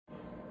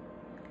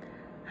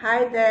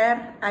Hi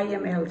there, I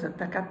am Elza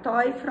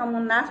Takatoy from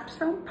UNASP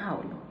São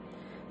Paulo.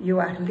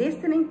 You are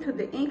listening to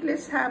the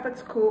English Sabbath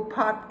School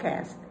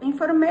podcast,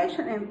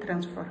 Information and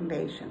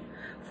Transformation,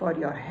 for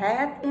your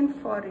head and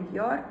for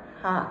your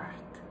heart.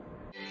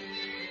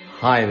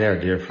 Hi there,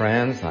 dear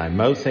friends. I'm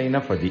Mo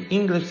Seina for the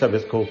English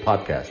Sabbath School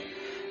podcast,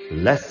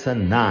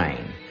 Lesson 9.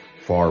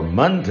 For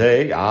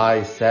Monday,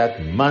 I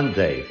said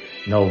Monday,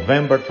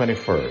 November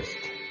 21st.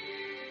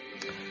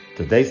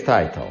 Today's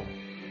title,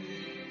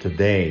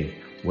 Today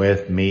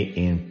with Me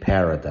in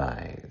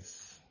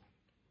Paradise.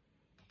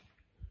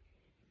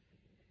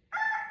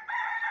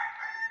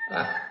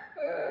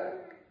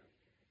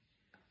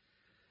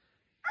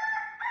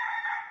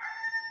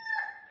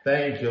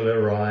 Thank you,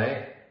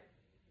 Leroy.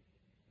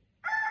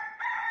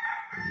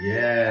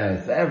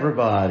 Yes,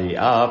 everybody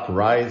up,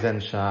 rise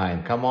and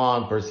shine. Come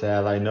on,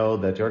 Purcell. I know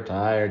that you're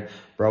tired.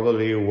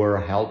 Probably you were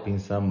helping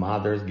some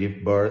mothers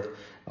give birth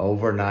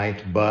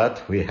overnight,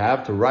 but we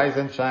have to rise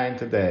and shine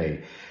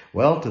today.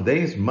 Well,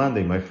 today is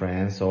Monday, my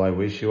friends, so I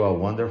wish you a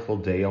wonderful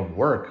day of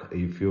work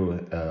if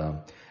you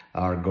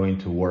are going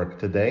to work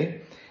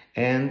today.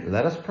 And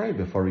let us pray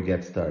before we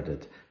get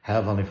started.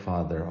 Heavenly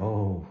Father,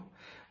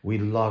 we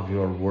love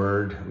your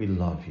word. We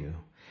love you.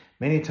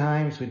 Many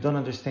times we don't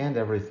understand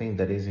everything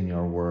that is in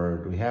your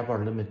word. We have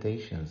our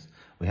limitations.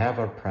 We have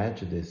our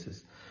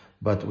prejudices.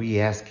 But we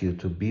ask you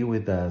to be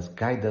with us,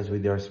 guide us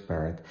with your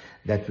spirit,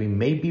 that we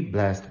may be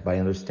blessed by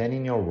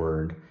understanding your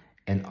word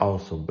and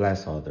also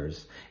bless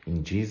others.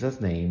 In Jesus'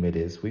 name it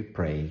is we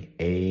pray.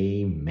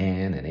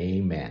 Amen and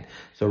amen.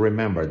 So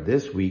remember,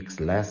 this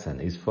week's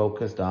lesson is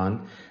focused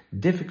on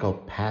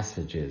difficult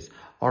passages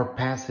or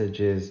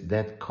passages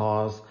that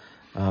cause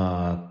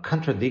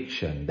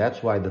contradiction.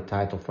 That's why the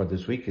title for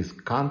this week is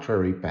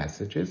Contrary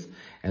Passages.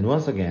 And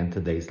once again,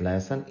 today's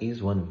lesson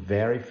is one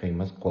very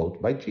famous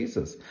quote by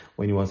Jesus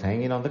when he was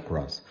hanging on the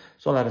cross.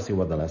 So let us see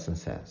what the lesson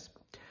says.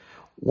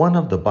 One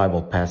of the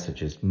Bible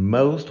passages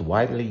most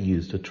widely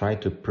used to try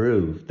to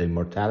prove the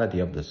immortality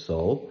of the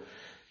soul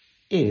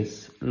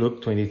is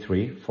Luke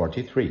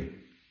 23:43.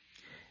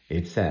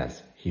 It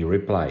says, he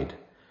replied,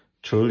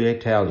 "Truly I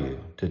tell you,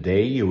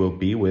 today you will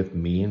be with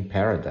me in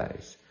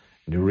paradise."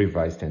 New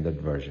Revised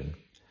Standard Version.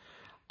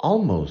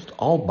 Almost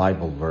all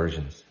Bible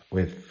versions,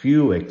 with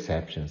few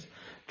exceptions,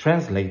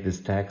 translate this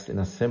text in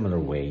a similar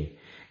way,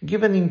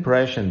 giving the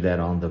impression that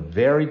on the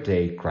very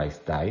day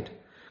Christ died,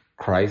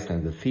 Christ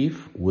and the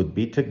thief would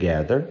be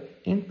together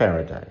in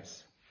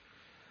paradise.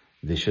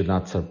 This should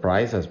not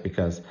surprise us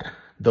because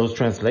those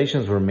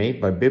translations were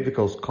made by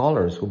biblical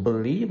scholars who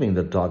believe in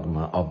the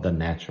dogma of the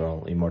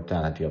natural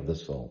immortality of the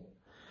soul.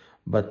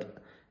 But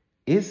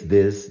is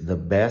this the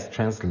best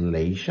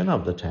translation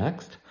of the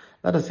text?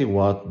 Let us see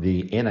what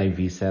the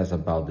NIV says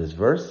about this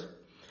verse.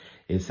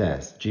 It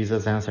says,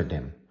 Jesus answered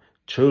them,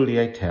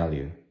 "Truly I tell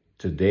you,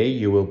 today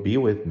you will be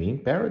with me in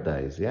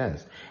paradise."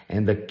 Yes.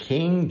 And the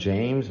King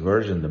James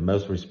Version, the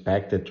most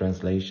respected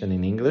translation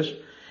in English,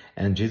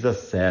 and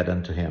Jesus said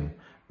unto him,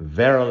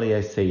 "Verily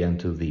I say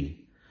unto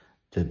thee,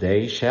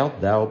 today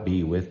shalt thou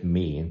be with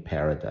me in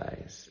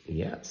paradise."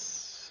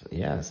 Yes.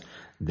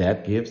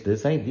 That gives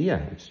this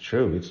idea. It's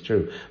true.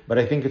 But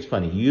I think it's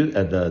funny.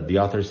 The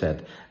author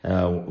said,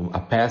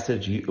 a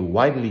passage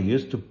widely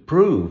used to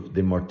prove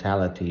the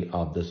mortality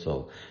of the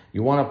soul.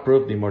 You want to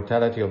prove the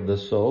mortality of the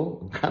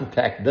soul?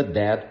 Contact the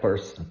dead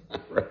person,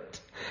 right?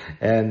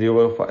 And you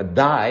will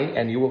die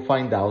and you will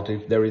find out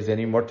if there is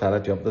any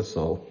mortality of the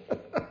soul.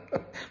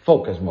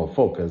 Focus, Mo,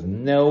 focus.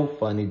 No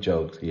funny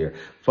jokes here.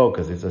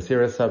 Focus. It's a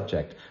serious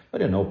subject.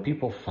 But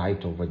people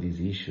fight over these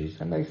issues.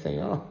 And I say,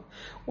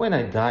 when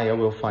I die, I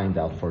will find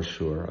out for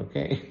sure,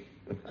 okay?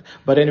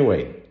 But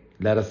anyway,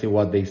 let us see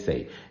what they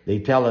say. They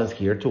tell us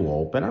here to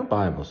open our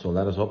Bibles. So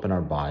let us open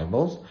our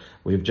Bibles.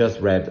 We've just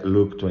read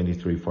Luke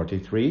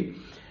 23:43.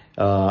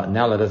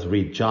 Now let us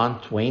read John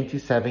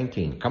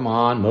 20:17. Come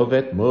on, move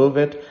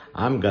it.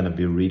 I'm going to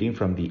be reading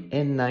from the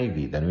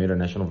NIV, the New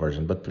International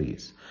Version, but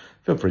please,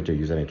 feel free to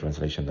use any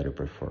translation that you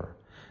prefer.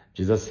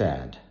 Jesus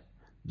said,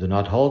 "Do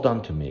not hold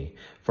on to me,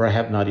 for I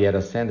have not yet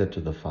ascended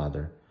to the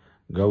Father.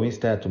 Go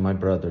instead to my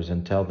brothers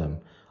and tell them,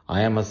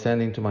 I am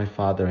ascending to my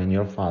Father and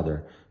your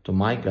Father, to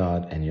my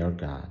God and your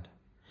God."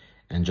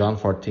 And John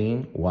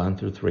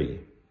 14:1-3.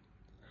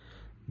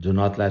 "Do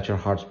not let your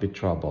hearts be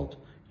troubled.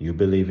 You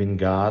believe in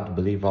God,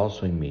 believe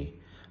also in me.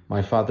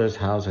 My Father's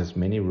house has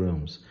many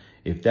rooms.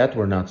 If that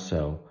were not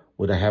so,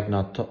 would I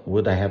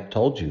have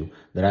told you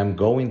that I am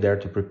going there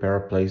to prepare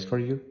a place for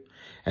you?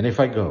 And if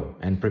I go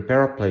and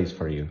prepare a place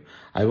for you,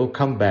 I will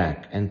come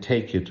back and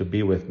take you to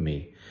be with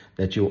me,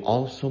 that you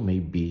also may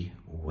be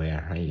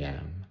where I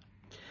am."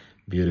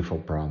 Beautiful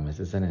promise,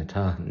 isn't it?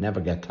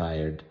 Never get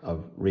tired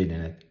of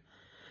reading it.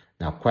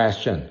 Now,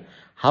 question: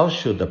 how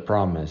should the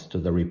promise to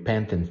the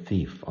repentant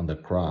thief on the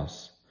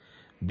cross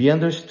be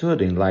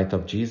understood in light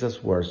of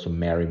Jesus' words to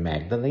Mary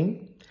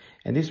Magdalene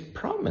and his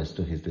promise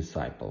to his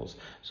disciples?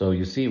 So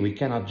you see, we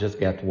cannot just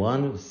get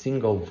one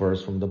single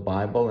verse from the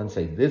Bible and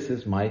say, this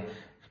is my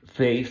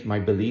faith, my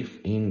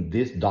belief in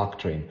this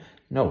doctrine.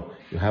 No,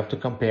 you have to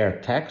compare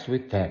text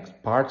with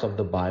text, parts of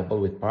the Bible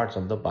with parts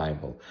of the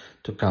Bible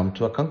to come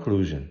to a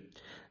conclusion.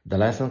 The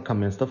lesson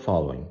comments the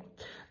following.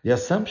 The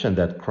assumption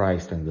that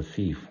Christ and the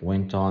thief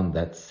went on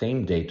that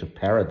same day to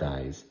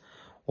paradise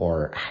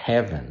or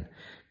heaven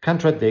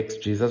contradicts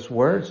Jesus'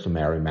 words to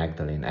Mary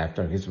Magdalene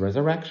after his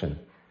resurrection,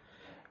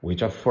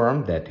 which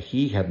affirmed that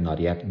he had not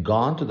yet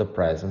gone to the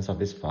presence of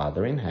his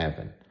Father in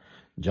heaven.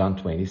 John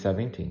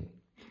 20:17.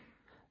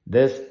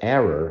 This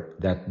error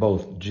that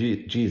both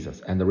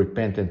Jesus and the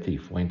repentant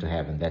thief went to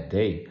heaven that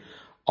day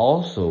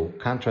also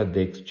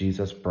contradicts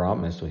Jesus'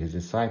 promise to his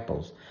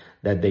disciples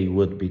that they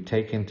would be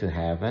taken to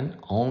heaven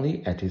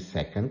only at his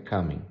second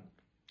coming.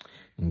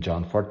 In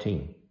John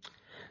 14.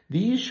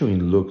 The issue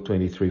in Luke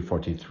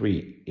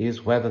 23:43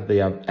 is whether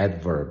the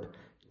adverb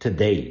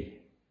today,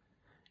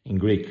 in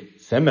Greek,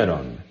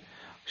 semeron,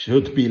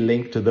 should be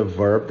linked to the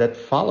verb that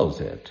follows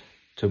it,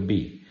 to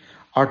be,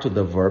 or to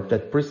the verb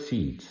that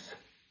precedes,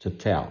 to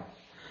tell,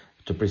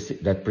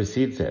 that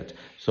precedes it.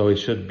 So it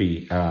should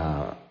be,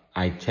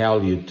 I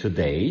tell you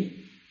today,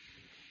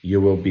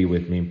 you will be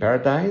with me in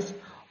paradise,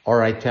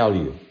 or I tell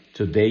you,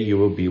 today you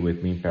will be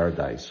with me in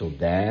paradise. So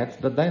that's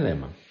the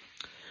dilemma.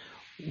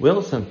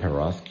 Wilson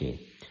Perowski,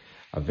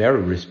 a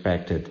very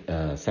respected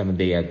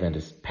Seventh-day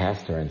Adventist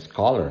pastor and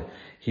scholar,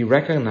 he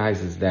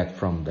recognizes that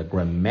from the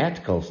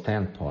grammatical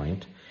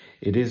standpoint,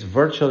 it is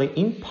virtually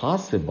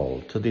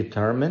impossible to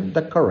determine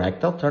the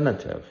correct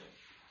alternative.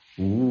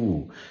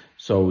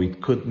 So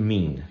it could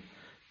mean,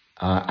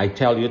 I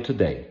tell you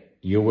today,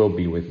 you will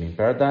be with me in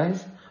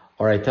paradise,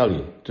 or I tell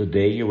you,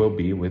 today you will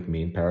be with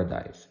me in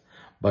paradise.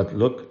 But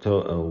look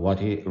to what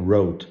he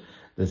wrote,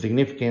 the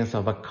significance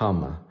of a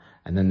comma,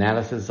 an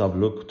analysis of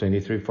Luke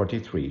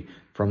 23:43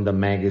 from the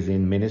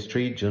magazine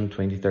Ministry, June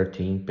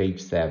 2013,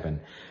 page 7.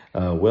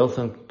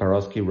 Wilson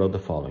Perowski wrote the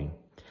following.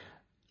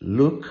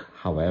 Luke,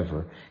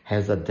 however,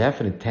 has a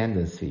definite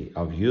tendency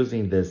of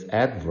using this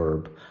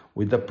adverb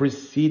with the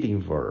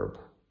preceding verb,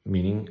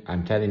 meaning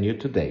I'm telling you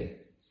today.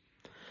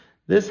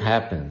 This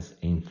happens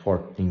in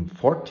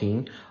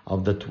 14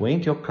 of the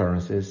 20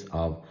 occurrences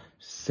of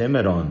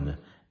semeron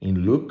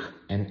in Luke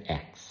and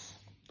Acts.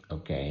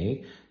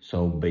 Okay,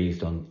 so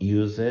based on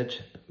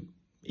usage,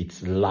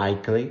 it's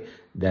likely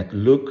that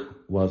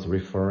Luke was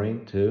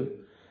referring to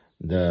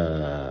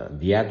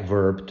the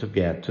adverb to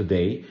get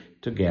today,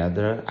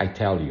 together, I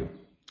tell you.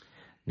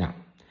 Now,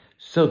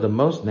 so the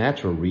most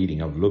natural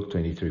reading of Luke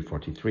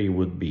 23:43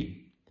 would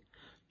be,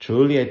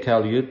 truly I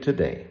tell you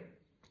today,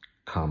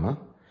 comma,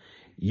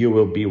 you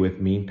will be with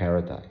me in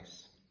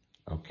paradise.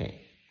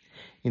 Okay.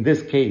 In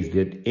this case,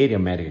 the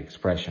idiomatic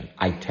expression,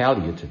 I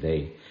tell you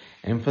today,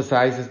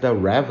 emphasizes the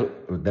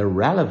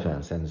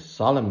relevance and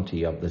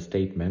solemnity of the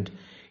statement,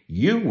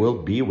 you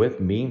will be with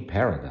me in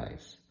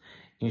paradise.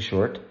 In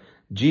short,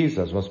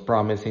 Jesus was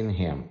promising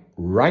him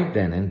right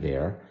then and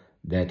there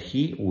that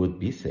he would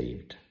be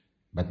saved,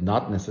 but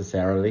not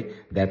necessarily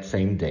that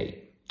same day.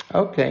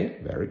 Okay,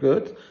 very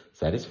good,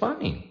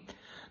 satisfying.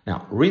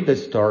 Now, read the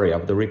story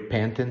of the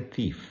repentant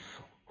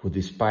thief who,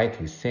 despite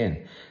his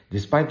sin,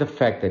 despite the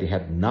fact that he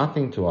had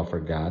nothing to offer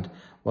God,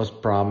 was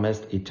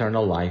promised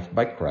eternal life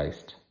by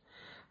Christ.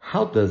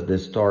 How does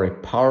this story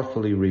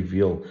powerfully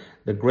reveal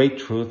the great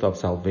truth of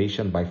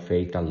salvation by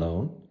faith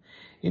alone?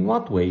 In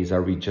what ways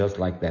are we just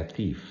like that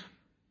thief?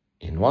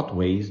 In what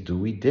ways do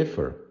we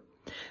differ?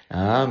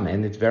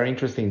 And it's very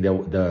interesting,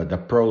 the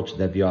approach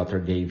that the author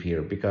gave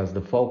here, because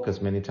the focus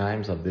many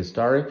times of this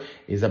story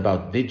is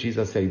about, did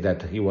Jesus say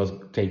that he was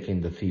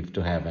taking the thief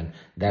to heaven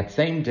that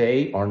same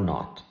day or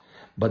not?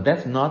 But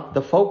that's not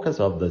the focus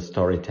of the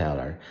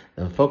storyteller.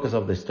 The focus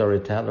of the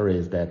storyteller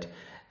is that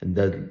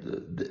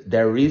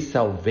there is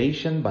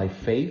salvation by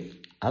faith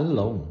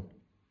alone.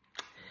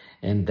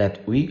 And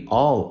that we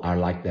all are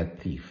like that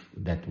thief,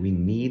 that we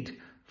need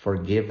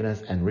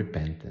forgiveness and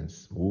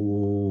repentance.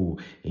 Ooh,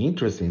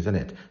 interesting, isn't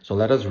it? So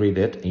let us read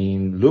it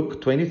in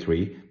Luke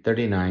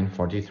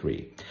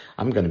 23:39-43.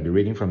 I'm going to be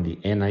reading from the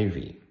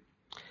NIV.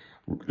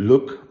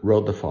 Luke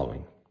wrote the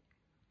following.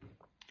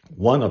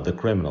 One of the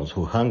criminals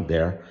who hung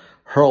there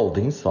hurled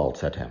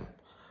insults at him.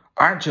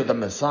 Aren't you the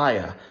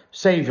Messiah?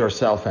 Save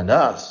yourself and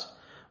us.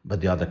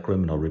 But the other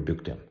criminal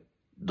rebuked him.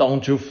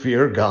 Don't you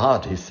fear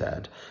God, he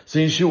said,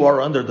 since you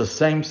are under the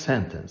same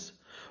sentence.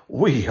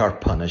 We are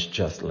punished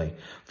justly,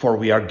 for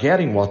we are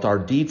getting what our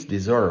deeds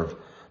deserve.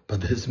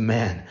 But this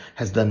man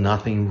has done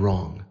nothing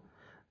wrong.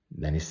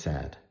 Then he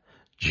said,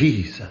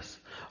 Jesus,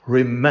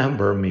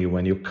 remember me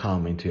when you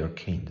come into your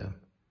kingdom.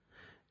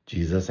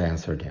 Jesus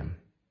answered him,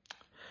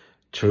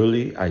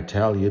 truly I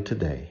tell you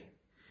today,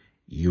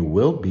 you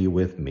will be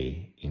with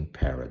me in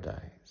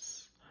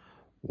paradise.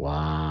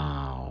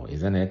 Wow,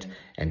 isn't it?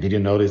 And did you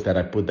notice that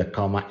I put the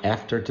comma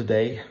after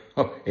today?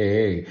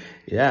 Okay,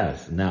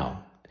 yes.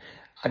 Now,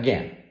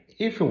 again,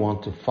 if you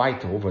want to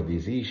fight over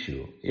this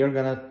issue, you're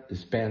going to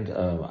spend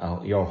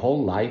your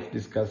whole life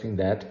discussing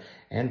that,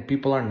 and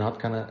people are not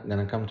going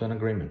to come to an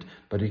agreement.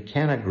 But we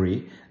can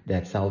agree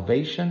that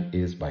salvation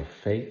is by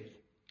faith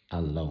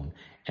alone,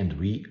 and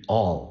we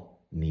all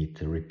need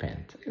to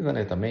repent. Isn't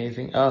it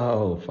amazing?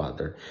 Oh,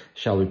 Father,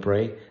 shall we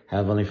pray?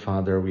 Heavenly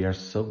Father, we are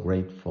so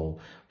grateful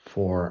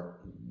for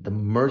the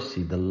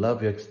mercy, the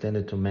love you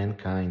extended to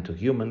mankind, to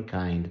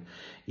humankind.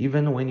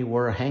 Even when you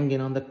were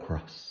hanging on the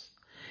cross,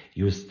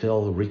 you were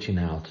still reaching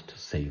out to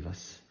save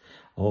us.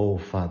 Oh,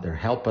 Father,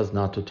 help us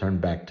not to turn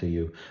back to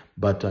you,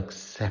 but to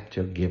accept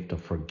your gift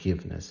of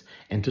forgiveness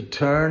and to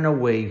turn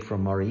away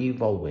from our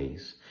evil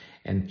ways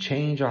and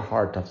change our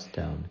heart of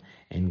stone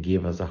and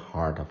give us a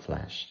heart of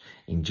flesh.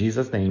 In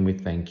Jesus' name we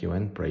thank you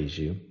and praise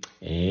you.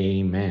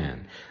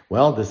 Amen.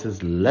 Well, this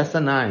is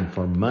lesson 9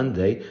 for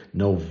Monday,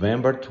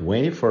 November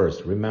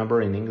 21st.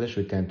 Remember, in English,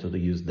 we tend to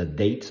use the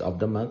dates of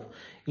the month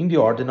in the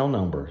ordinal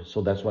number.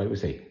 So that's why we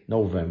say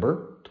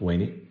November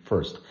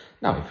 21st.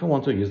 Now, if you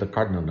want to use the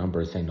cardinal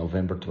number, say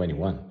November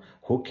 21.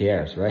 Who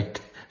cares, right?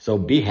 So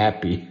be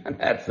happy.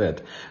 That's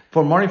it.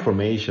 For more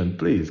information,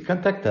 please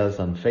contact us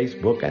on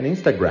Facebook and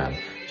Instagram.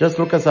 Just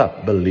look us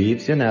up,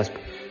 Believes UNESP.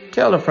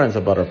 Tell your friends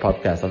about our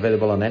podcast,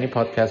 available on any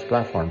podcast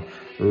platform.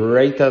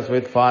 Rate us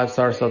with 5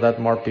 stars so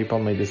that more people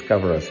may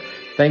discover us.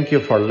 Thank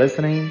you for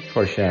listening,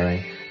 for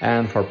sharing,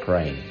 and for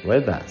praying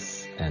with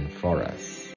us and for us.